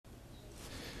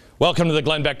Welcome to the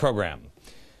Glenn Beck program.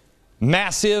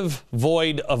 Massive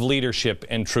void of leadership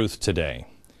and truth today.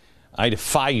 I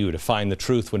defy you to find the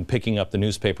truth when picking up the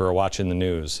newspaper or watching the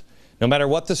news. No matter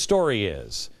what the story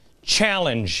is,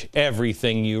 challenge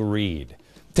everything you read.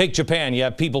 Take Japan. You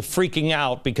have people freaking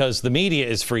out because the media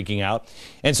is freaking out.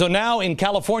 And so now in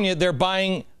California, they're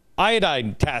buying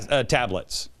iodine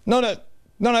tablets. No,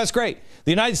 that's great.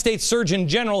 The United States Surgeon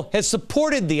General has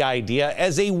supported the idea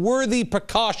as a worthy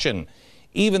precaution,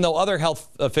 even though other health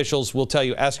officials will tell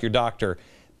you, ask your doctor,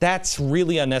 that's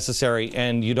really unnecessary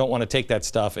and you don't want to take that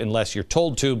stuff unless you're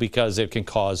told to because it can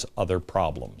cause other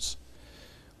problems.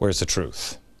 Where's the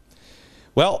truth?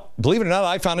 Well, believe it or not,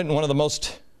 I found it in one of the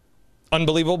most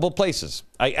unbelievable places.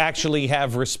 I actually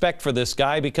have respect for this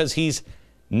guy because he's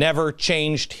never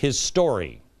changed his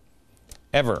story,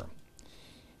 ever.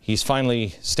 He's finally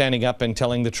standing up and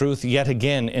telling the truth yet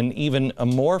again in even a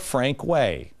more frank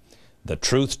way. The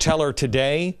truth teller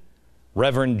today,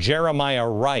 Reverend Jeremiah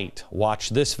Wright.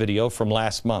 Watch this video from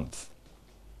last month.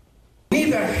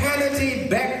 Neither Hannity,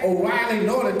 Beck, O'Reilly,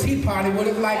 nor the Tea Party would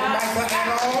have liked Micah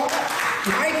at all.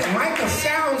 Micah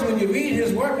sounds, when you read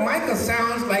his work, Micah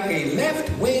sounds like a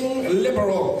left-wing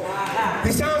liberal.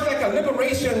 He sounds like a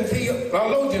liberation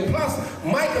theologian. Plus,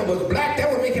 Micah was black.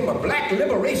 That would make him a black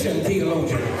liberation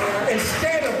theologian.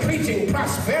 Instead of preaching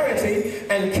prosperity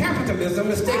and capitalism,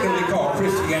 mistakenly called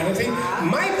Christianity,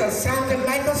 Micah sounded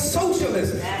like a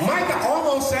socialist. Micah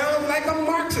almost sounds like a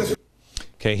Marxist.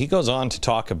 Okay, he goes on to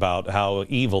talk about how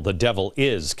evil the devil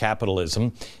is,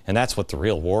 capitalism, and that's what the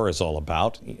real war is all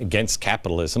about, against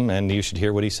capitalism, and you should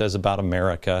hear what he says about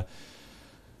America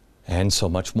and so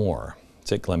much more.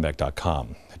 It's at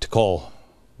glennbeck.com. To call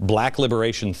black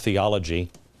liberation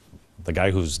theology, the guy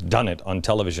who's done it on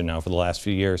television now for the last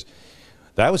few years,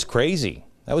 that was crazy.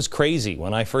 That was crazy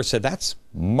when I first said, that's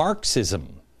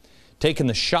Marxism, taking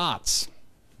the shots.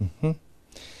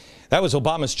 That was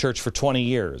Obama's church for 20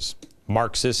 years.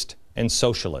 Marxist and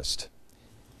socialist.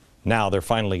 Now they're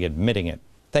finally admitting it.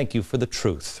 Thank you for the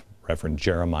truth, Reverend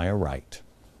Jeremiah Wright.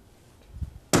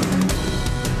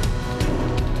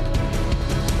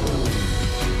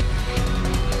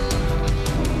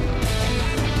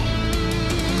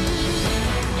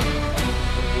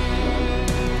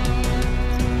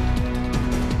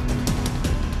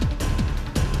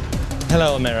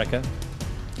 Hello, America.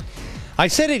 I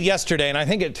said it yesterday, and I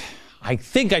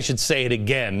think I should say it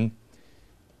again.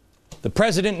 The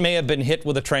president may have been hit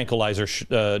with a tranquilizer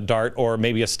dart or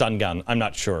maybe a stun gun. I'm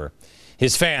not sure.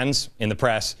 His fans in the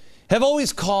press have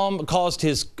always called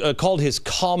his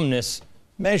calmness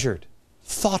measured,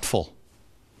 thoughtful.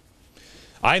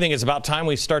 I think it's about time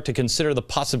we start to consider the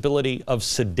possibility of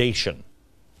sedation.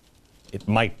 It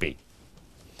might be.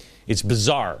 It's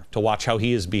bizarre to watch how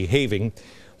he is behaving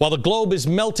while the globe is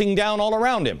melting down all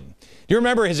around him. Do you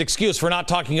remember his excuse for not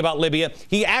talking about Libya?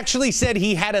 He actually said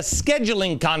he had a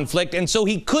scheduling conflict and so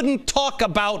he couldn't talk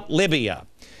about Libya.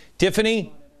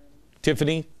 Tiffany,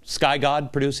 Sky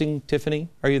God producing. Tiffany,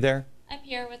 are you there? I'm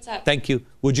here. What's up? Thank you.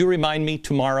 Would you remind me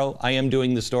tomorrow I am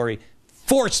doing the story?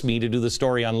 Force me to do the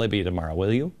story on Libya tomorrow,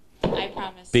 will you? I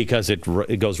promise. Because it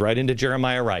goes right into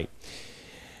Jeremiah Wright.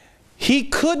 He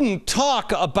couldn't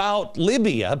talk about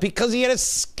Libya because he had a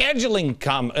scheduling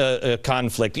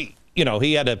conflict. You know,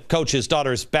 he had to coach his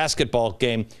daughter's basketball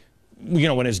game, you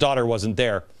know, when his daughter wasn't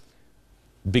there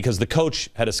because the coach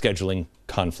had a scheduling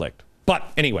conflict. But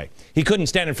anyway, he couldn't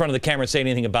stand in front of the camera and say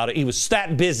anything about it. He was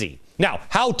that busy. Now,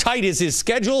 how tight is his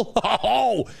schedule?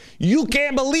 Oh, you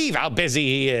can't believe how busy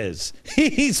he is.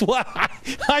 He's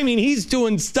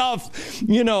doing stuff,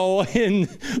 you know, in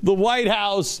the White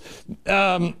House.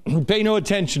 Pay no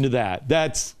attention to that.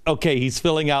 That's okay. He's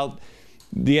filling out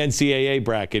the NCAA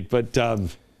bracket, but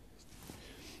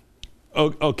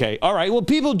okay. All right. Well,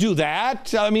 people do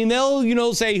that. I mean, they'll, you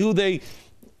know, say who they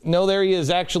know. There he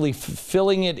is actually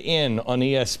filling it in on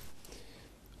ES.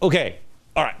 Okay.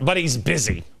 All right. But he's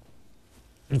busy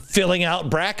filling out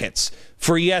brackets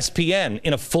for ESPN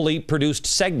in a fully produced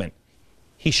segment.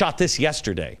 He shot this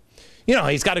yesterday. You know,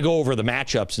 he's got to go over the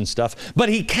matchups and stuff, but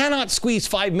he cannot squeeze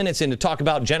 5 minutes in to talk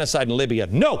about genocide in Libya.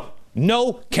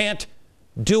 No, can't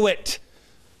do it.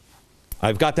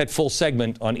 I've got that full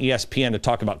segment on ESPN to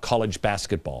talk about college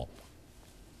basketball.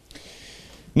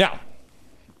 Now,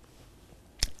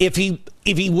 if he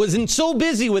wasn't so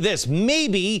busy with this,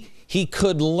 maybe he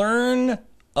could learn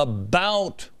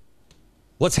about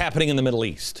what's happening in the Middle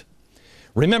East.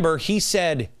 Remember, he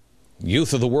said,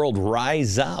 youth of the world,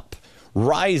 rise up.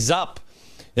 Rise up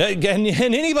And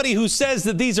anybody who says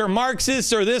that these are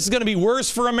Marxists or this is going to be worse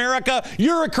for America,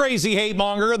 you're a crazy hate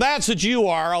monger. That's what you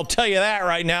are. I'll tell you that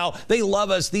right now. They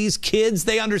love us. These kids,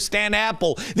 they understand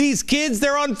Apple. These kids,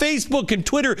 they're on Facebook and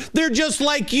Twitter. They're just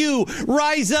like you.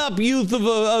 Rise up, youth of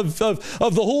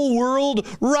the whole world.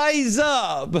 Rise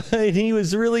up. And he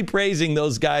was really praising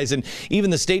those guys. And even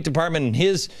the State Department and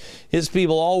his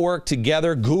people all work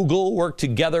together. Google worked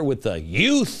together with the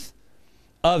youth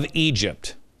of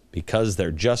Egypt, because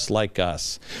they're just like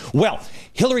us. Well,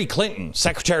 Hillary Clinton,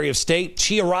 Secretary of State,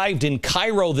 she arrived in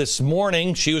Cairo this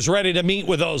morning. She was ready to meet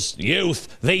with those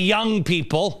youth, the young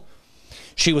people.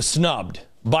 She was snubbed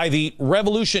by the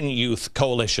Revolution Youth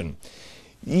Coalition.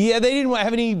 Yeah, they didn't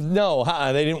have any,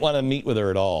 they didn't want to meet with her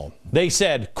at all. They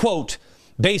said, quote,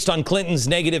 based on Clinton's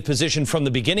negative position from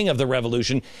the beginning of the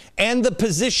revolution and the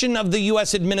position of the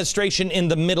U.S. administration in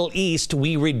the Middle East,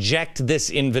 we reject this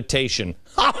invitation.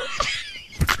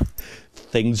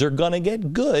 Things are going to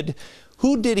get good.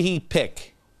 Who did he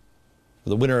pick?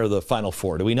 The winner of the Final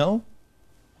Four, do we know?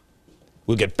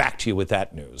 We'll get back to you with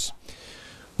that news.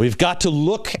 We've got to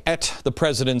look at the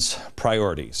president's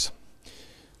priorities.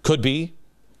 Could be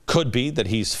that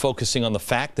he's focusing on the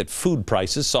fact that food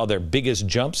prices saw their biggest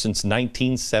jump since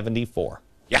 1974.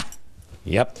 Yeah.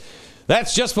 Yep.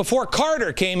 That's just before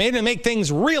Carter came in and made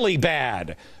things really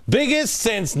bad. Biggest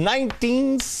since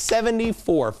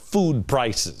 1974, food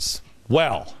prices.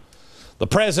 Well, the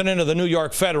president of the New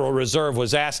York Federal Reserve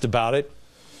was asked about it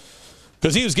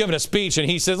because he was giving a speech and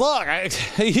he said, look,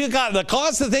 you got the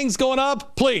cost of things going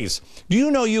up. Please, do you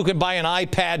know you can buy an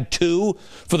iPad 2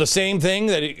 for the same thing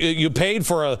that you paid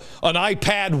for an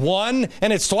iPad 1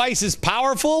 and it's twice as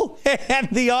powerful? And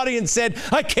the audience said,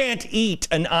 I can't eat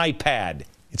an iPad.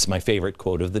 It's my favorite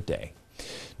quote of the day.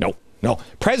 No.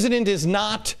 President is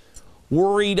not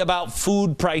worried about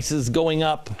food prices going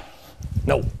up.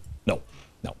 No.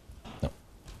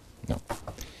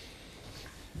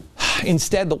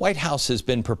 Instead, the White House has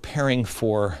been preparing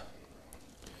for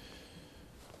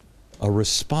a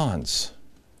response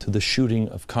to the shooting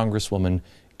of Congresswoman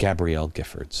Gabrielle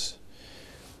Giffords.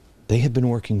 They have been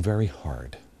working very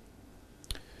hard.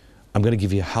 I'm going to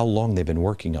give you how long they've been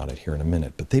working on it here in a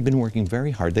minute, but they've been working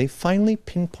very hard. They finally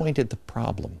pinpointed the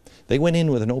problem. They went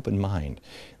in with an open mind.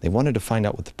 They wanted to find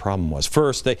out what the problem was.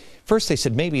 First they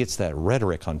said maybe it's that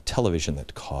rhetoric on television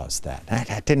that caused that.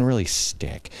 That didn't really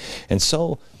stick. And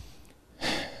so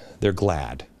they're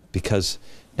glad because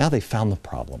now they found the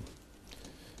problem.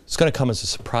 It's going to come as a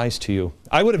surprise to you.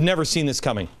 I would have never seen this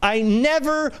coming. I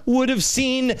never would have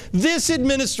seen this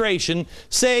administration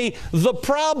say the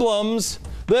problems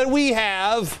that we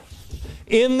have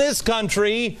in this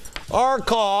country are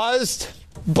caused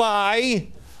by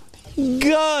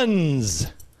guns.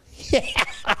 Yeah,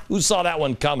 who saw that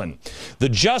one coming? The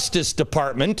Justice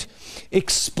Department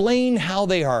explained how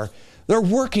they're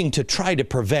working to try to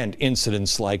prevent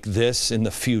incidents like this in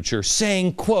the future,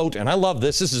 saying, quote, and I love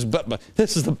this, this is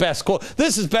the best quote,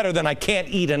 this is better than I can't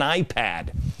eat an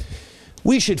iPad.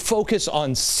 We should focus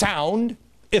on sound,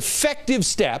 effective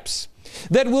steps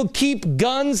that will keep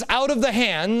guns out of the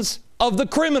hands of the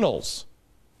criminals,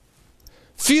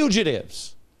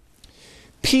 fugitives,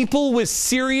 people with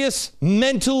serious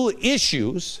mental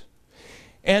issues,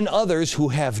 and others who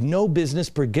have no business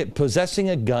possessing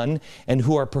a gun and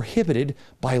who are prohibited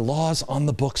by laws on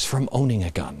the books from owning a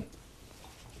gun.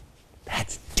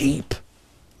 That's deep.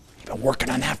 We've been working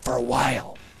on that for a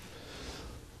while.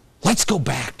 Let's go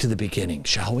back to the beginning,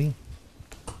 shall we?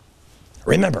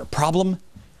 Remember, problem?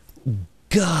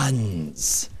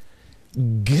 Guns.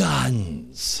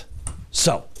 Guns.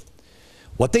 So,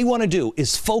 what they want to do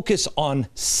is focus on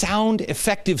sound,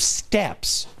 effective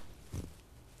steps.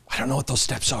 I don't know what those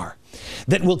steps are.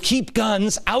 That will keep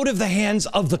guns out of the hands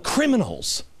of the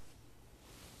criminals.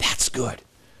 That's good.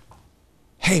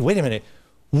 Hey, wait a minute.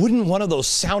 Wouldn't one of those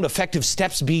sound effective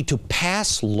steps be to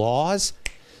pass laws?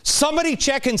 Somebody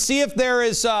check and see if there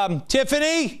is,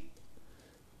 Tiffany?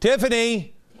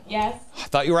 Tiffany? Yes? I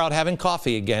thought you were out having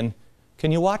coffee again.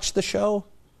 Can you watch the show?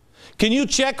 Can you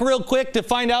check real quick to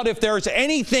find out if there's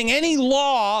anything, any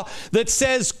law that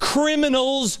says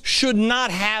criminals should not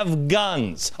have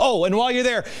guns? Oh, and while you're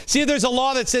there, see if there's a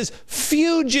law that says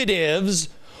fugitives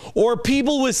or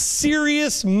people with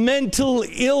serious mental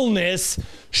illness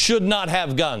should not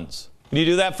have guns. Can you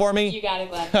do that for me? You got it,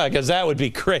 Glenn. Because that would be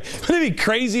crazy. Wouldn't it be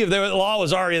crazy if the law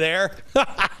was already there?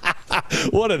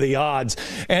 What are the odds?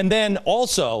 And then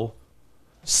also,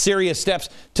 serious steps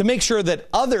to make sure that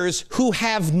others who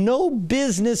have no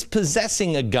business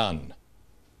possessing a gun,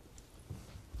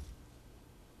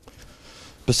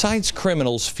 besides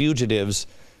criminals, fugitives,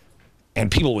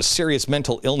 and people with serious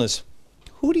mental illness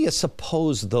who do you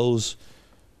suppose those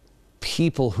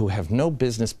people who have no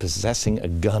business possessing a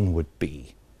gun would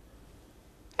be?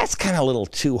 That's kind of a little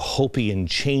too hopey and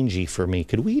changey for me.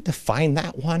 Could we define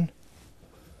that one?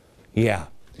 Yeah.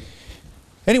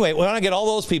 Anyway, we want to get all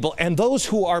those people and those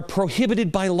who are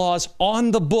prohibited by laws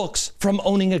on the books from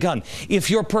owning a gun.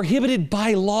 If you're prohibited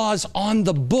by laws on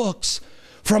the books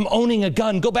from owning a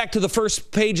gun, go back to the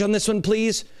first page on this one,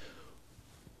 please.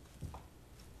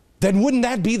 Then wouldn't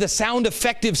that be the sound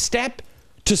effective step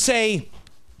to say,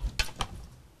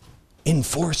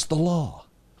 enforce the law?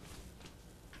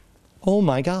 Oh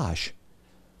my gosh,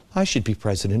 I should be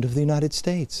president of the United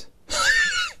States.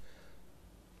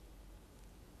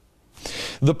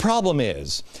 The problem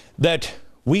is that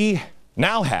we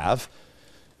now have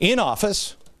in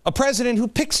office a president who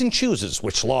picks and chooses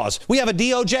which laws. We have a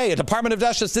DOJ, a Department of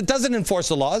Justice, that doesn't enforce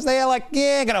the laws. They are like,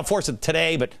 yeah, going to enforce it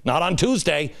today, but not on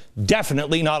Tuesday.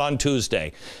 Definitely not on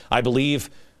Tuesday. I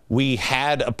believe we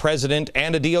had a president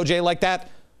and a DOJ like that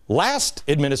last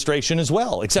administration as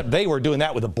well, except they were doing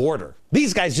that with a border.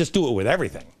 These guys just do it with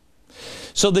everything.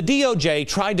 So the DOJ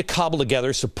tried to cobble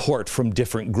together support from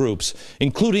different groups,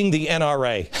 including the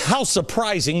NRA. How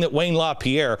surprising that Wayne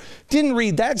LaPierre didn't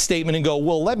read that statement and go,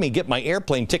 well, let me get my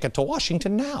airplane ticket to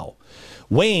Washington now.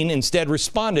 Wayne instead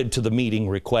responded to the meeting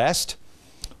request.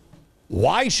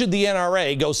 Why should the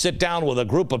NRA go sit down with a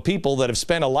group of people that have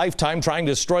spent a lifetime trying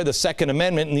to destroy the Second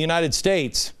Amendment in the United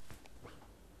States?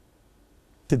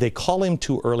 Did they call him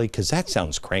too early? Because that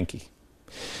sounds cranky.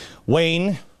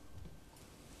 Wayne,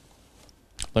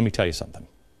 let me tell you something.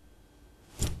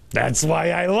 That's why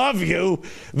I love you.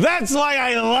 That's why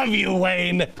I love you,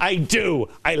 Wayne. I do.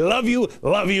 I love you,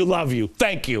 love you, love you.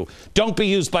 Thank you. Don't be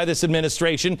used by this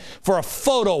administration for a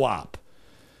photo op.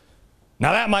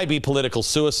 Now, that might be political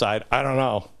suicide. I don't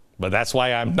know. But that's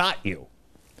why I'm not you.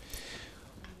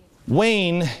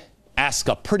 Wayne asks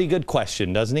a pretty good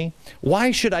question, doesn't he?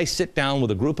 Why should I sit down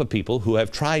with a group of people who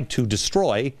have tried to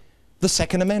destroy the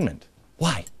Second Amendment?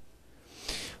 Why?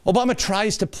 Obama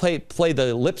tries to play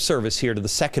the lip service here to the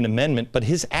Second Amendment, but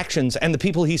his actions and the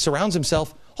people he surrounds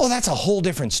himself, oh, that's a whole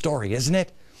different story, isn't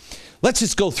it? Let's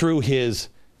just go through his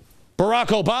Barack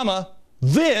Obama,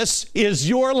 this is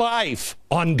your life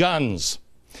on guns.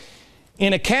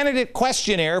 In a candidate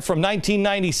questionnaire from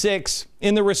 1996,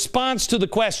 in the response to the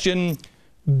question,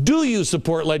 do you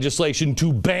support legislation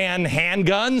to ban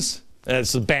handguns?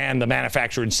 That's to ban the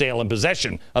manufacture and sale and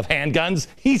possession of handguns.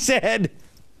 He said,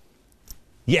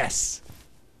 yes.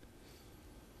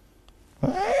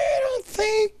 I don't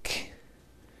think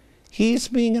he's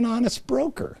being an honest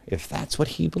broker, if that's what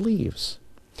he believes.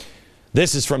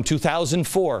 This is from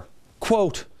 2004.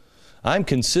 Quote, I'm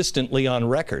consistently on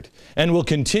record and will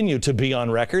continue to be on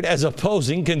record as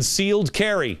opposing concealed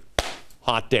carry.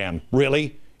 Hot damn.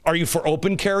 Really? Are you for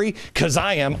open carry? Because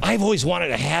I am. I've always wanted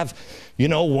to have, you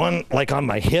know, one like on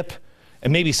my hip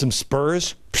and maybe some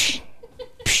spurs. Psh,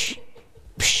 psh,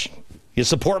 psh. You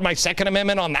support my Second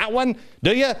Amendment on that one?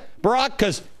 Do you, Barack?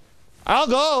 Because I'll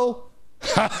go.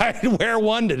 I'd wear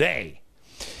one today.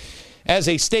 As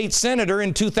a state senator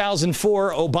in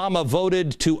 2004, Obama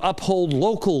voted to uphold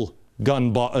local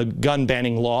gun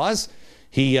banning laws.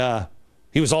 He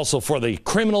was also for the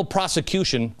criminal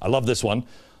prosecution, I love this one,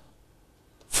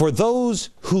 for those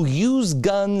who use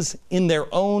guns in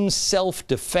their own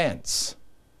self-defense.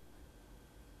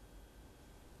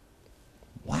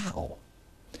 Wow.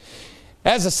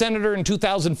 As a senator in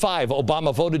 2005,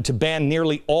 Obama voted to ban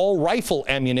nearly all rifle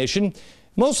ammunition,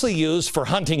 mostly used for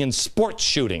hunting and sports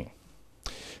shooting.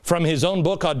 From his own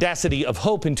book, Audacity of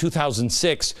Hope, in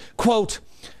 2006, quote,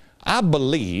 I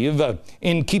believe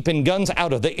in keeping guns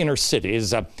out of the inner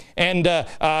cities and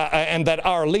that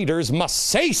our leaders must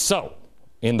say so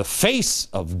in the face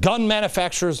of gun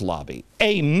manufacturers' lobby.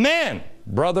 Amen,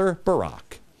 Brother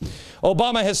Barack.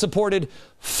 Obama has supported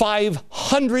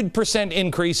 500%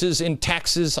 increases in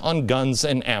taxes on guns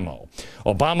and ammo.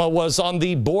 Obama was on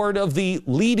the board of the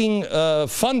leading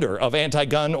funder of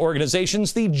anti-gun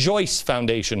organizations, the Joyce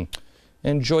Foundation.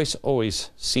 And Joyce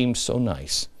always seemed so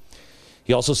nice.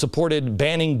 He also supported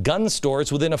banning gun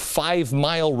stores within a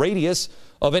 5-mile radius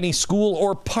of any school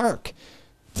or park.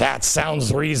 That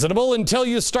sounds reasonable until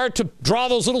you start to draw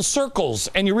those little circles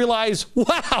and you realize,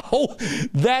 wow,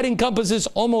 that encompasses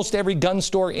almost every gun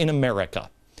store in America.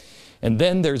 And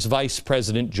then there's Vice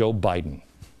President Joe Biden,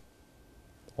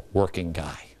 a working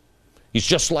guy. He's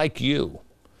just like you,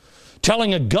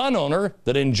 telling a gun owner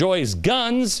that enjoys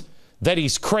guns that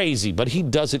he's crazy, but he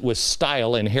does it with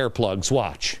style and hair plugs.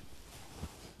 Watch.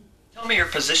 Tell me your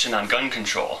position on gun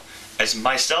control, as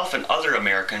myself and other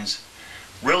Americans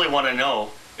really want to know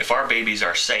if our babies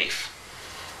are safe.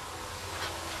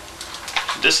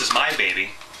 This is my baby.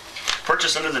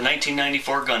 Purchased under the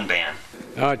 1994 gun ban.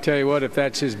 I'll tell you what, if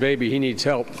that's his baby, he needs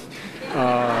help.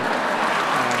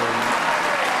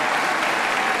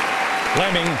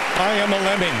 Lemming, I am a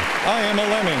lemming. I am a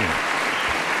lemming.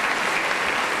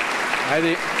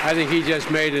 I think he just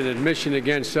made an admission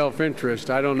against self-interest.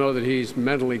 I don't know that he's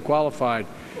mentally qualified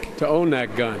to own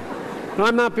that gun. No,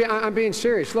 I'm being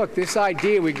serious. Look, this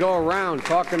idea we go around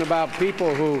talking about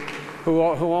people who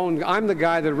own. I'm the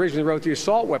guy that originally wrote the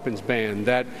assault weapons ban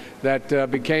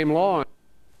that became law.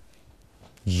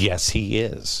 Yes, he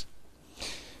is.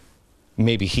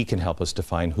 Maybe he can help us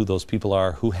define who those people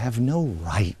are who have no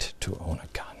right to own a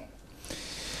gun.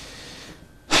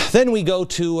 Then we go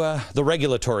to the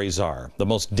regulatory czar, the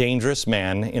most dangerous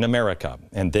man in America.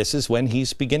 And this is when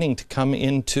he's beginning to come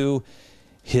into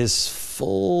his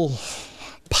full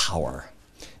power.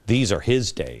 These are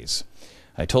his days.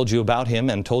 I told you about him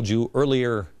and told you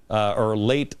earlier or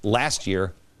late last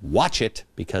year, watch it,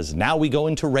 because now we go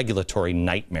into regulatory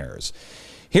nightmares.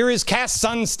 Here is Cass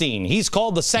Sunstein. He's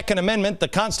called the Second Amendment the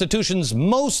Constitution's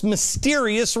most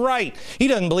mysterious right. He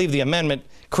doesn't believe the amendment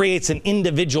creates an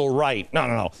individual right.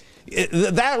 No.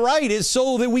 That right is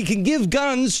so that we can give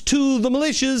guns to the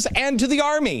militias and to the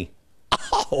army.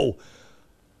 Oh,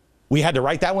 we had to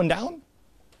write that one down?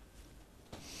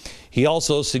 He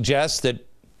also suggests that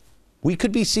we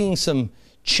could be seeing some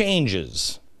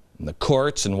changes in the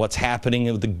courts and what's happening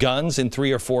with the guns in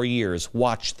 3 or 4 years.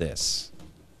 Watch this.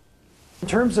 In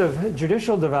terms of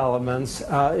judicial developments,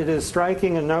 it is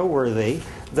striking and noteworthy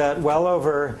that well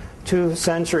over 2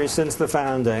 centuries since the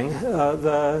founding,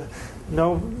 the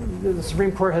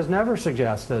Supreme Court has never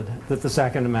suggested that the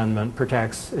Second Amendment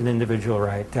protects an individual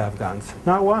right to have guns.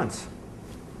 Not once.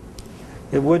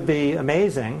 It would be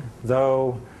amazing,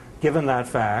 though, given that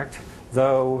fact,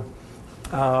 don't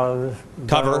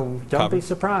be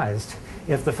surprised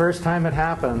if the first time it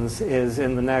happens is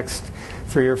in the next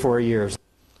 3 or 4 years.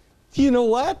 You know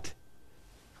what?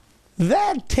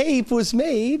 That tape was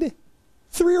made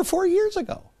 3 or 4 years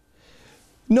ago.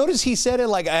 Notice he said it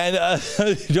like, I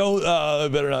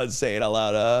better not say it out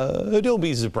loud. Don't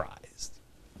be surprised.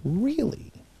 Really?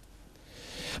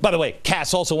 By the way,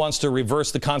 Cass also wants to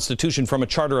reverse the Constitution from a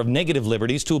charter of negative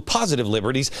liberties to positive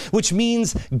liberties, which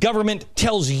means government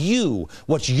tells you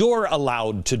what you're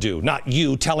allowed to do, not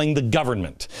you telling the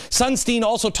government. Sunstein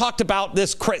also talked about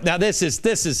this. Now this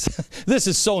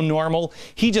is so normal.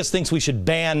 He just thinks we should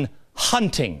ban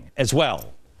hunting as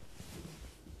well.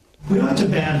 We ought to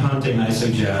ban hunting, I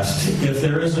suggest, if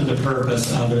there isn't a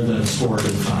purpose other than sport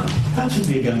and fun. That should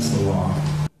be against the law.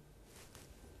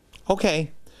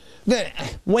 Okay.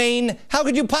 Wayne, how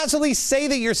could you possibly say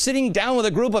that you're sitting down with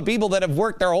a group of people that have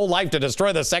worked their whole life to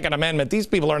destroy the Second Amendment? These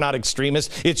people are not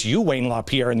extremists. It's you, Wayne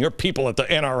LaPierre, and your people at the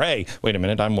NRA. Wait a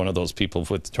minute, I'm one of those people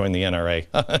who joined the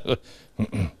NRA.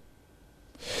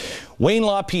 Wayne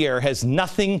LaPierre has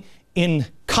nothing in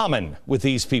common with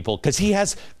these people because he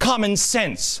has common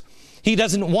sense. He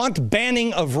doesn't want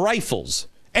banning of rifles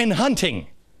and hunting.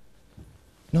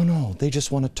 No, they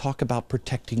just want to talk about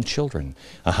protecting children.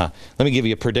 Let me give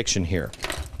you a prediction here.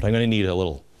 But I'm going to need a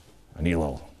little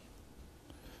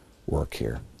work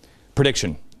here.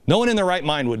 Prediction. No one in their right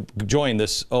mind would join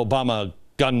this Obama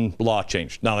gun law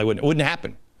change. No, they wouldn't. It wouldn't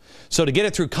happen. So to get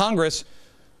it through Congress,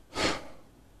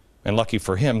 and lucky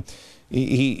for him,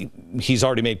 he's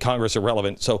already made Congress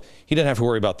irrelevant, so he didn't have to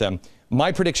worry about them.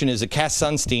 My prediction is that Cass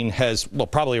Sunstein has, well,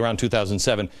 probably around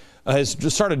 2007, has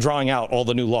just started drawing out all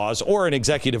the new laws or an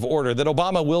executive order that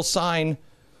Obama will sign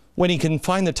when he can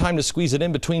find the time to squeeze it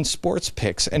in between sports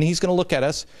picks. And he's going to look at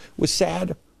us with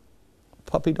sad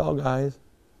puppy dog eyes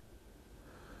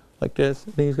like this.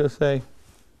 And he's going to say,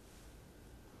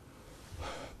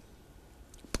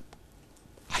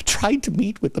 I tried to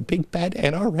meet with the big bad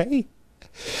NRA.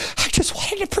 I just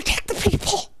wanted to protect the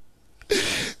people.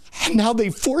 And now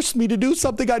they forced me to do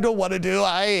something I don't want to do.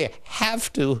 I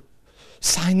have to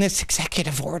sign this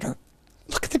executive order.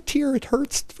 Look at the tear. It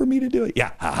hurts for me to do it.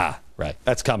 Yeah, right.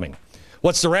 That's coming.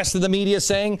 What's the rest of the media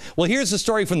saying? Well, here's the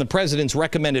story from the president's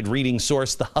recommended reading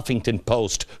source, the Huffington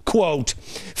Post. Quote,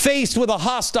 faced with a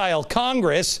hostile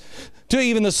Congress to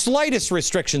even the slightest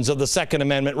restrictions of the Second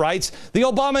Amendment rights, the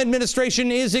Obama administration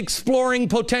is exploring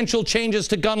potential changes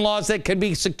to gun laws that can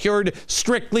be secured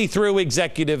strictly through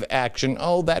executive action.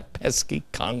 Oh, that pesky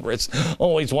Congress,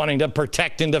 always wanting to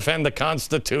protect and defend the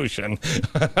Constitution.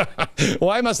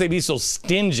 Why must they be so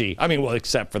stingy? I mean, well,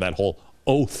 except for that whole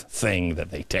oath thing that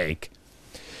they take.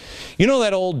 You know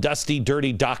that old dusty,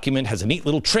 dirty document has a neat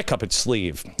little trick up its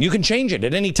sleeve. You can change it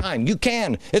at any time. You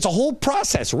can. It's a whole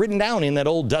process written down in that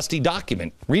old dusty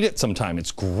document. Read it sometime.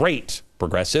 It's great,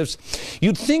 progressives.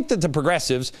 You'd think that the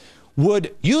progressives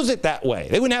would use it that way.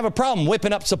 They wouldn't have a problem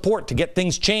whipping up support to get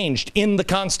things changed in the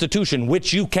Constitution,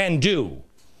 which you can do.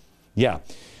 Yeah.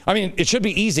 I mean, it should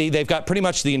be easy. They've got pretty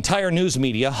much the entire news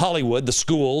media, Hollywood, the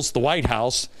schools, the White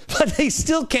House, but they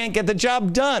still can't get the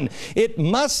job done. It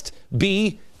must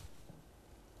be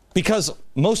because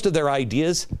most of their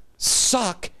ideas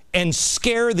suck and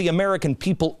scare the American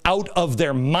people out of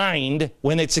their mind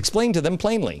when it's explained to them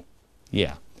plainly.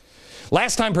 Yeah.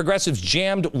 Last time progressives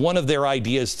jammed one of their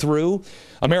ideas through,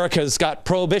 America's got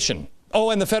prohibition. Oh,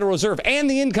 and the Federal Reserve and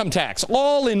the income tax,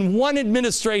 all in one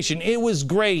administration. It was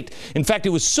great. In fact, it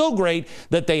was so great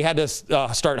that they had to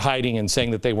start hiding and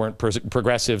saying that they weren't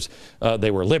progressives, they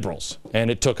were liberals.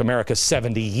 And it took America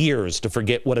 70 years to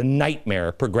forget what a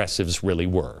nightmare progressives really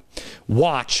were.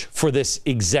 Watch for this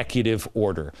executive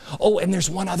order. Oh, and there's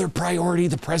one other priority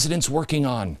the president's working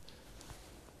on.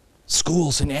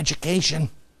 Schools and education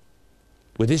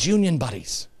with his union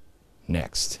buddies.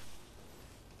 Next.